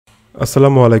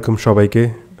আসসালামু আলাইকুম সবাইকে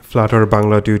ফ্লাটার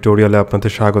বাংলা টিউটোরিয়ালে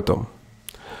আপনাদের স্বাগতম।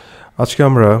 আজকে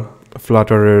আমরা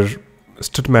ফ্লাটারের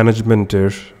স্টেট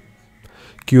ম্যানেজমেন্টের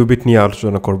কিউবিট নিয়ে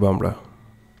আলোচনা করব।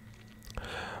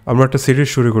 আমরা একটা সিরিজ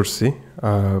শুরু করছি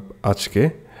আজকে,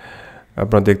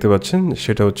 আপনারা দেখতে পাচ্ছেন,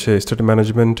 সেটা হচ্ছে স্টেট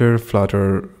ম্যানেজমেন্টের Flutter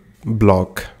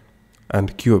block and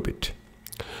cubit.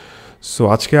 So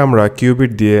আজকে আমরা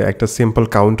কিউবিট দিয়ে একটা সিম্পল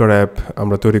কাউন্টার অ্যাপ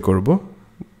আমরা তৈরি করব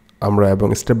এবং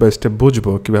স্টেপ বাই স্টেপ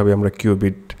বুঝবো কীভাবে আমরা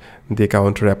কিউবিট দিয়ে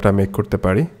কাউন্টার অ্যাপটা মেক করতে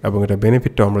পারি এবং এটা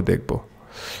বেনিফিটটাও আমরা দেখব।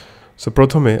 সো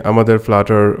প্রথমে আমাদের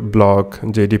ফ্লাটার ব্লক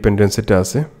যে ডিপেন্ডেন্সিটা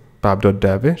আছে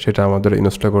pub.dev সেটা আমাদের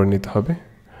ইনস্টল করে নিতে হবে।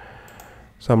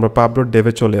 সো আমরা pub.dev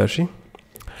চলে আসি।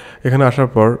 এখানে আসার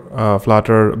পর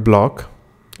ফ্লাটার ব্লক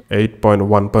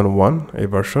 8.1.1 এই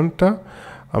ভার্সনটা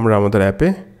আমরা আমাদের অ্যাপে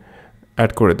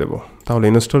অ্যাড করে দেব। তাহলে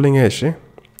ইনস্টলিংয়ে এসে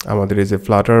আমাদের এই যে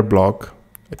ফ্লাটার ব্লক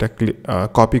এটা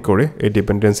কপি করে এই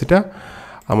ডিপেন্ডেন্সিটা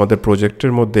আমাদের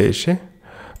প্রজেক্টের মধ্যে এসে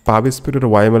পাব স্পিডের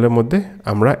YML এর মধ্যে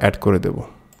আমরা অ্যাড করে দেব।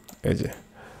 এই যে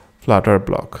ফ্লাটার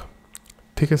ব্লক,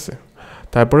 ঠিক আছে।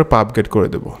 তারপরে পাব গেট করে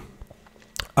দেব।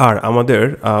 আর আমাদের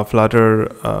ফ্লাটার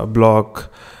ব্লক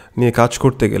নিয়ে কাজ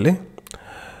করতে গেলে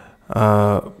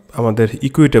আমাদের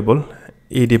ইকুইটেবল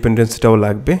এই ডিপেন্ডেন্সিটাও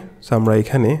লাগবে। সো আমরা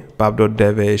এখানে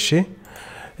pub.dev এসে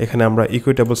এখানে আমরা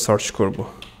ইকুইটেবল সার্চ করব।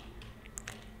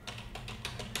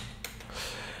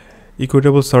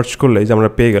 ইকুইটেবল সার্চ করলে যে আমরা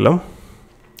পেয়ে গেলাম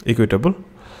ইকুইটেবল।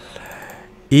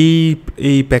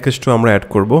 এই প্যাকেজটাও আমরা অ্যাড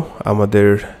করব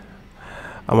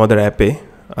আমাদের অ্যাপে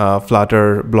ফ্লাটার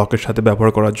ব্লকের সাথে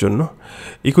ব্যবহার করার জন্য।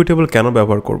 ইকুইটেবল কেন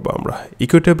ব্যবহার করব আমরা?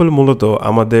 ইকুইটেবল মূলত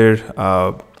আমাদের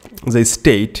যে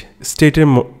স্টেটের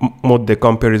মধ্যে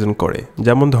কম্প্যারিজন করে।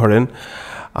 যেমন ধরেন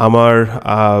আমার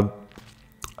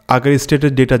আগের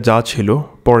স্টেটের ডেটা যা ছিল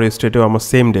পরের স্টেটেও আমার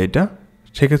সেম ডেটা,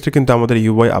 সেক্ষেত্রে কিন্তু আমাদের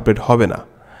ইউআই আপডেট হবে না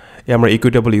আমরা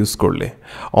ইকুইটেবল ইউজ করলে।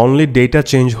 অনলি ডেটা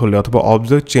চেঞ্জ হলে অথবা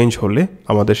অবজেক্ট চেঞ্জ হলে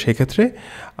আমাদের সেক্ষেত্রে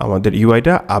আমাদের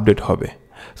ইউআইটা আপডেট হবে।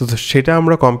 তো সেটা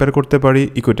আমরা কম্পেয়ার করতে পারি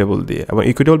ইকুইটেবল দিয়ে, এবং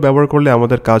ইকুইটেবল ব্যবহার করলে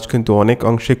আমাদের কাজ কিন্তু অনেক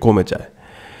অংশে কমে যায়,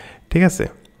 ঠিক আছে।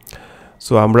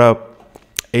 সো আমরা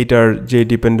এইটার যে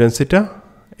ডিপেন্ডেন্সিটা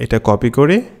এটা কপি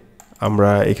করে আমরা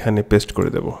এখানে পেস্ট করে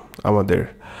দেব, আমাদের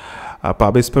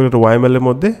পাব স্পেক্ট YML এর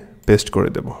মধ্যে পেস্ট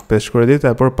করে দিয়ে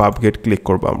তারপর পাব গেট ক্লিক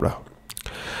করব আমরা।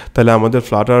 তাহলে আমাদের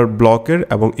ফ্লাটার ব্লকের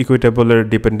এবং ইকুইটেবলের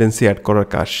ডিপেন্ডেন্সি অ্যাড করার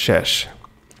কাজ শেষ।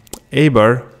 এইবার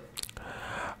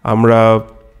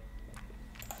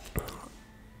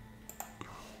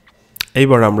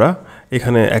আমরা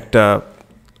এখানে একটা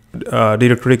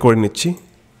ডিরেক্টরি করে নিচ্ছি।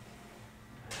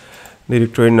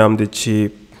 ডিরেক্টরির নাম দিচ্ছি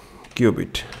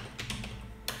কিউবিট,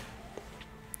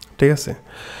 ঠিক আছে।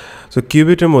 সো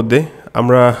কিউবিটের মধ্যে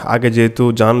আমরা আগে যেহেতু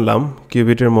জানলাম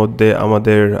কিউবিটের মধ্যে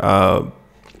আমাদের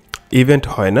ইভেন্ট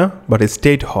হয় না বাট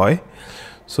স্টেট হয়।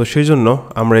 সো সেই জন্য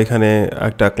আমরা এখানে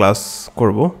একটা ক্লাস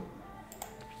করব,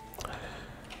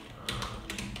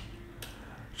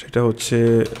 সেটা হচ্ছে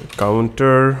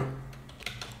কাউন্টার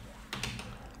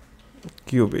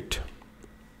কিউবিট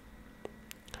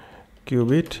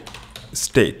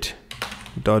স্টেট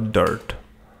ডট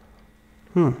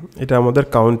এটা আমাদের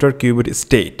কাউন্টার কিউবিট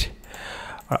স্টেট।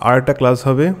 আর একটা ক্লাস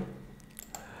হবে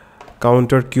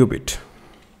কাউন্টার কিউবিট,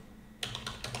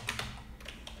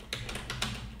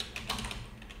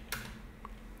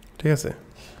 ঠিক আছে।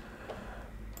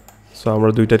 সো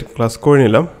আমরা দুইটা ক্লাস করে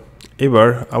নিলাম। এবার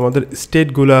আমাদের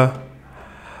স্টেটগুলা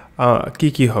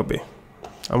কি হবে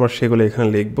আমরা সেগুলো এখানে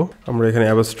লিখব। আমরা এখানে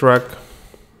অ্যাবস্ট্রাক্ট,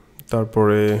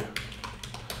 তারপরে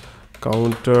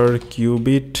কাউন্টার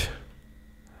কিউবিট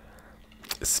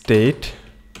স্টেট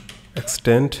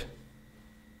এক্সটেন্ড,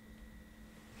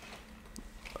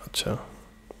 আচ্ছা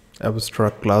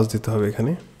অ্যাবস্ট্রাক্ট ক্লাস দিতে হবে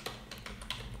এখানে।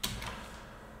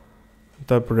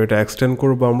 তারপরে এটা এক্সটেন্ড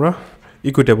করব আমরা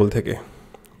ইকুইটেবল থেকে,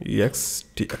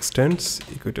 এক্সটেন্ডস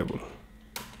ইকুইটেবল,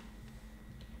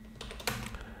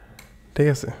 ঠিক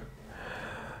আছে।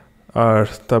 আর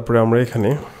তারপরে আমরা এখানে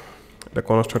একটা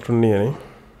কনস্ট্রাক্টর নিয়ে নিই।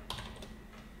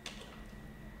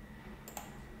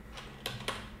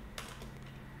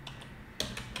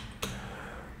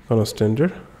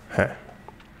 কনস্ট্যান্টের, হ্যাঁ,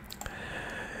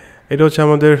 এটা হচ্ছে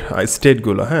আমাদের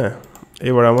স্টেটগুলো। হ্যাঁ,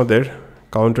 এবার আমাদের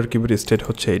কাউন্টার কিউবিট স্টেট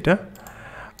হচ্ছে এটা।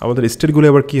 আমাদের স্টেটগুলো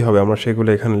এবার কী হবে আমরা সেগুলো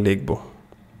এখানে লিখব।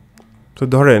 তো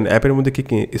ধরেন অ্যাপের মধ্যে কী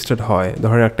স্টেট হয়,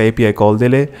 ধরেন একটা এপিআই কল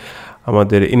দিলে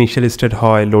আমাদের ইনিশিয়াল স্টেট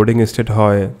হয়, লোডিং স্টেট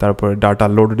হয়, তারপরে ডাটা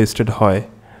লোডেড স্টেট হয়,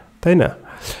 তাই না?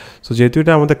 সো যেহেতু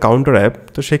এটা আমাদের কাউন্টার অ্যাপ,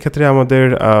 তো সেক্ষেত্রে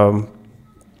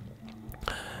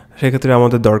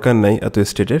আমাদের দরকার নাই এত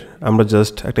স্টেটের। আমরা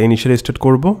জাস্ট একটা ইনিশিয়াল স্টেট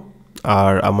করব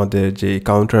আর আমাদের যে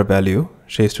কাউন্টার ভ্যালিউ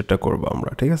সেই স্টেটটা করব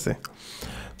আমরা, ঠিক আছে।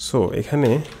 সো এখানে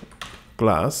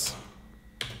ক্লাস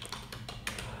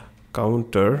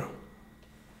কাউন্টার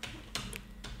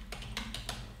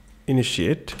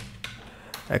ইনিশিয়েট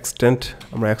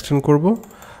আমরা এক্সটেন্ড করব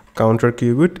কাউন্টার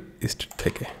কিউবিট স্টেট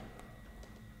থেকে।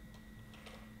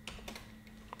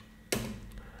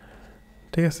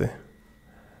 ঠিক আছে,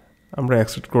 আমরা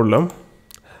এক্সটেন্ড করলাম।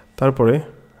 তারপরে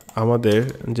আমাদের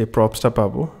যে প্রপসটা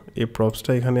পাবো এই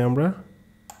প্রপসটা এখানে আমরা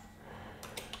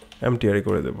এমটিআরই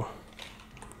করে দেব।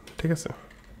 ঠিক আছে,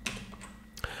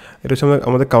 এটা হচ্ছে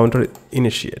আমাদের কাউন্টার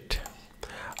ইনিশিয়েট।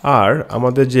 আর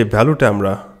আমাদের যে ভ্যালুটা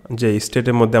আমরা যে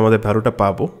স্টেটের মধ্যে আমাদের ভ্যালুটা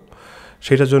পাবো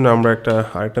সেটার জন্য আমরা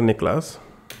আরেকটা নিই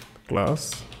class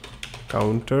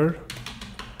counter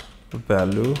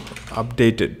value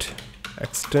updated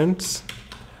extends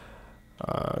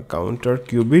counter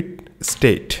cubit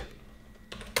state.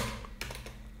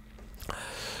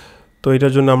 তো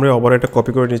এটার জন্য আমরা আবার একটা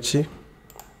কপি করে নিচ্ছি,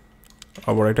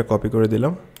 আবার একটা কপি করে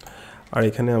দিলাম। আর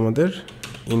এখানে আমাদের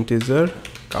ইন্টিজার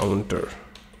কাউন্টার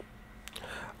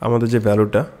আমাদের যে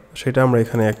ভ্যালুটা সেটা আমরা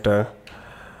এখানে একটা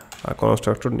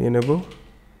কনস্ট্রাক্টর নিয়ে নেব,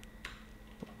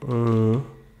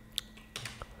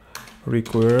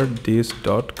 require this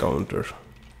dot counter।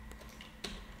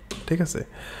 ঠিক আছে,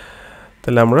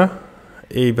 তাহলে আমরা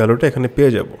এই ভ্যালুটা এখানে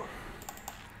পেয়ে যাব।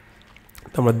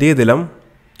 আমরা দিয়ে দিলাম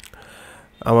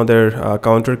আমাদের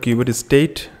কাউন্টার কিউবিট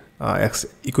স্টেট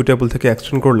ইকুইটেবল থেকে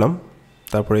এক্সটেন্ড করলাম।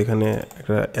 তারপরে এখানে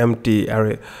একটা এমটি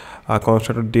অ্যারে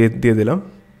কনস্ট্রাক্টর দিয়ে দিলাম।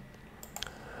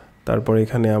 তারপরে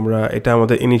এখানে আমরা এটা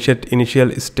আমাদের ইনিশিয়াল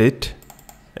স্টেট,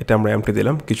 এটা আমরা এমটি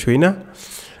দিলাম, কিছুই না।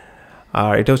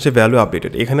 আর এটা হচ্ছে ভ্যালু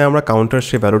আপডেটেড, এখানে আমরা কাউন্টার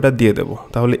সে ভ্যালুটা দিয়ে দেবো।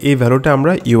 তাহলে এই ভ্যালুটা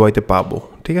আমরা ইউআইতে পাবো।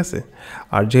 ঠিক আছে,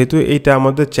 আর যেহেতু এইটা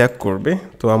আমাদের চেক করবে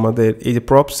তো আমাদের এই যে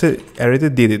প্রপসের অ্যারেতে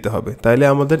দিয়ে দিতে হবে। তাইলে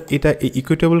আমাদের এটা এই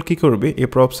ইকুইটেবল কী করবে, এই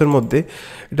প্রপসের মধ্যে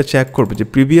এটা চেক করবে যে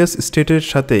প্রিভিয়াস স্টেটের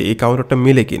সাথে এই কাউন্টারটা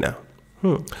মিলে কি না।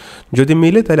 যদি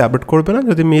মিলে তাহলে আপডেট করবে না,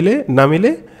 যদি না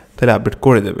মিলে তাহলে আপডেট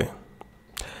করে দেবে।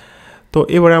 তো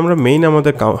এবারে আমরা মেইন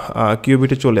আমাদের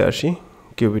কিউবিটে চলে আসি।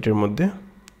 কিউবিটের মধ্যে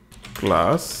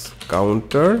ক্লাস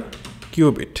কাউন্টার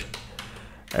কিউবিট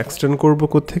এক্সটেন্ড করবো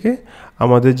কোত্থেকে,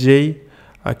 আমাদের যেই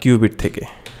কিউবিট থেকে,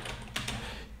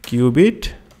 কিউবিট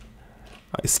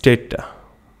স্টেটটা।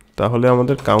 তাহলে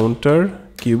আমাদের কাউন্টার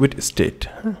কিউবিট স্টেট।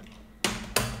 হ্যাঁ,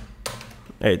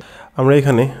 এই আমরা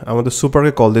এখানে আমাদের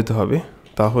সুপারকে কল দিতে হবে।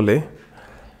 তাহলে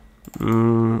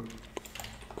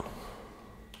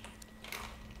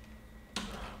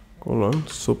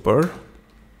সুপার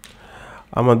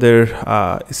আমাদের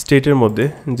স্টেটের মধ্যে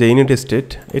যে ইউনিট স্টেট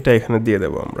এটা এখানে দিয়ে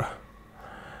দেব আমরা।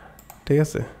 ঠিক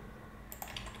আছে,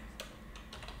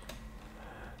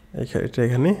 এটা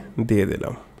এখানে দিয়ে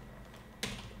দিলাম,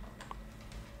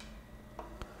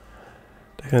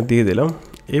 এখানে দিয়ে দিলাম।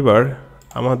 এবার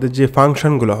আমাদের যে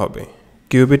ফাংশনগুলো হবে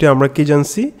কিউবিটে আমরা কি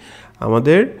জানছি,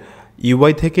 আমাদের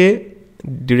ইউআই থেকে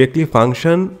ডিরেক্টলি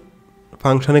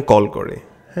ফাংশনে কল করে।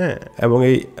 হ্যাঁ, এবং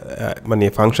এই মানে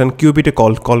ফাংশন কিউবিটে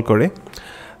কল করে।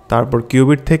 তারপর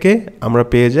কিউবিট থেকে আমরা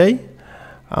পেয়ে যাই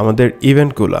আমাদের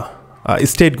ইভেন্টগুলা,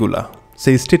 স্টেটগুলা।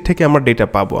 সেই স্টেট থেকে আমরা ডেটা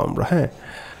পাবো আমরা। হ্যাঁ,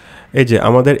 এই যে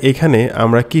আমাদের এখানে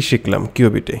আমরা কি শিখলাম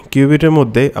কিউবিটের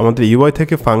মধ্যে আমাদের ইউআই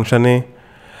থেকে ফাংশন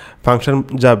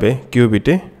যাবে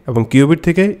কিউবিটে, এবং কিউবিট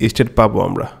থেকে স্টেট পাবো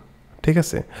আমরা। ঠিক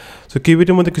আছে, সো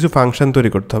কিউবিটের মধ্যে কিছু ফাংশন তৈরি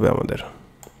করতে হবে আমাদের,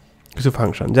 কিছু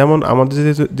ফাংশন। যেমন আমাদের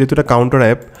যেহেতু এটা কাউন্টার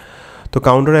অ্যাপ, তো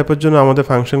কাউন্টার অ্যাপের জন্য আমাদের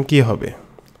ফাংশন কি হবে,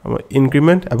 আমার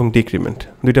ইনক্রিমেন্ট এবং ডিক্রিমেন্ট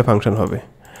দুইটা ফাংশন হবে।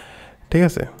 ঠিক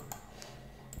আছে,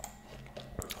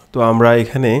 তো আমরা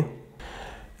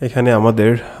এখানে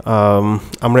আমাদের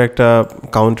আমরা একটা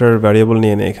কাউন্টার ভ্যারিয়েবল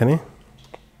নিয়ে নেই এখানে,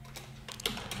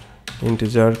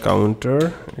 integer counter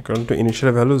equal to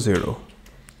initial value 0।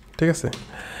 ঠিক আছে,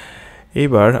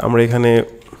 এইবার আমরা এখানে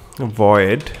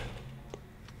ভয়েড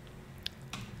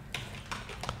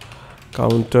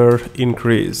কাউন্টার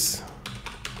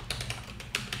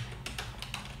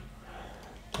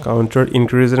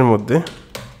ইনক্রিজের মধ্যে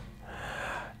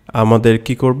আমাদের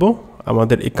কি করব,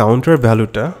 আমাদের এই কাউন্টার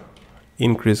ভ্যালুটা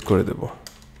ইনক্রিজ করে দেব।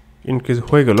 ইনক্রিজ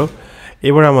হয়ে গেল।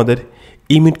 এবার আমাদের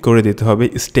ইমিট করে দিতে হবে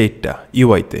স্টেটটা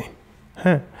ইউআইতে।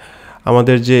 হ্যাঁ,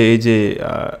 আমাদের যে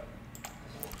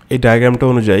এই ডায়াগ্রামটা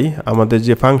অনুযায়ী আমাদের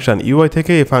যে ফাংশন ইউআই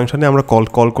থেকে এই ফাংশনে আমরা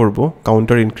কল করব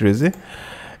কাউন্টার ইনক্রিজে।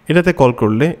 এটাতে কল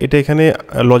করলে এটা এখানে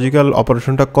লজিক্যাল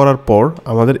অপারেশনটা করার পর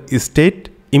আমাদের স্টেট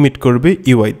ইমিট করবে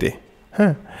ইউআইতে।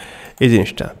 হ্যাঁ, এই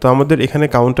জিনিসটা। তো আমাদের এখানে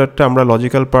কাউন্টারটা আমরা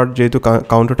লজিক্যাল পার্ট যেহেতু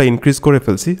কাউন্টারটা ইনক্রিজ করে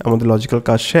ফেলছি, আমাদের লজিক্যাল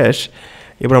কাজ শেষ।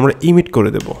 এবার আমরা ইমিট করে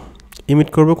দেব। ইমিট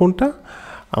করব কোনটা,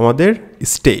 আমাদের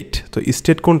স্টেট। তো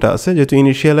স্টেট কোনটা আছে, যেহেতু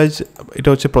ইনিশিয়ালাইজ এটা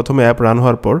হচ্ছে প্রথমে অ্যাপ রান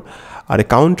হওয়ার পর, আর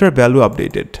কাউন্টার ভ্যালু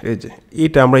আপডেটেড এই যে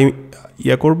এটা আমরা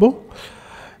করব,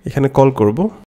 এখানে কল করব।